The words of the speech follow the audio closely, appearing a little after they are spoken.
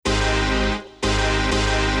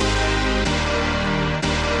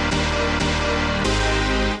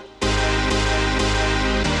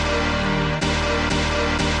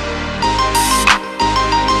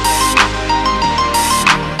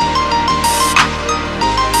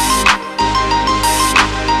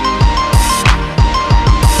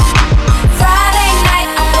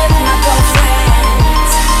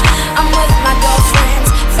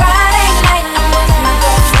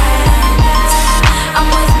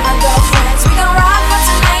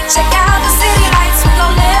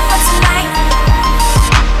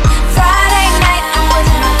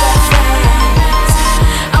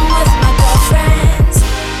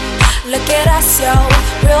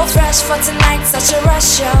Such a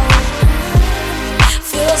rush, yo.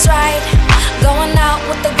 Feels right, going out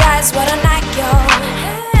with the guys, what a night, yo.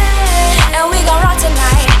 And we gon' rock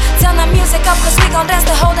tonight. Turn the music up, cause we gon' dance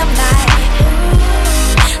the whole damn night.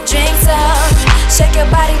 Drinks up, shake your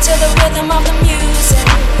body to the rhythm of the music.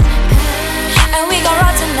 And we gon'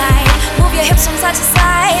 rock tonight. Move your hips from side to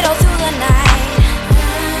side, all through the night.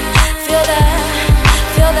 Feel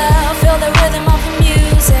the rhythm of the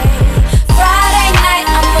music.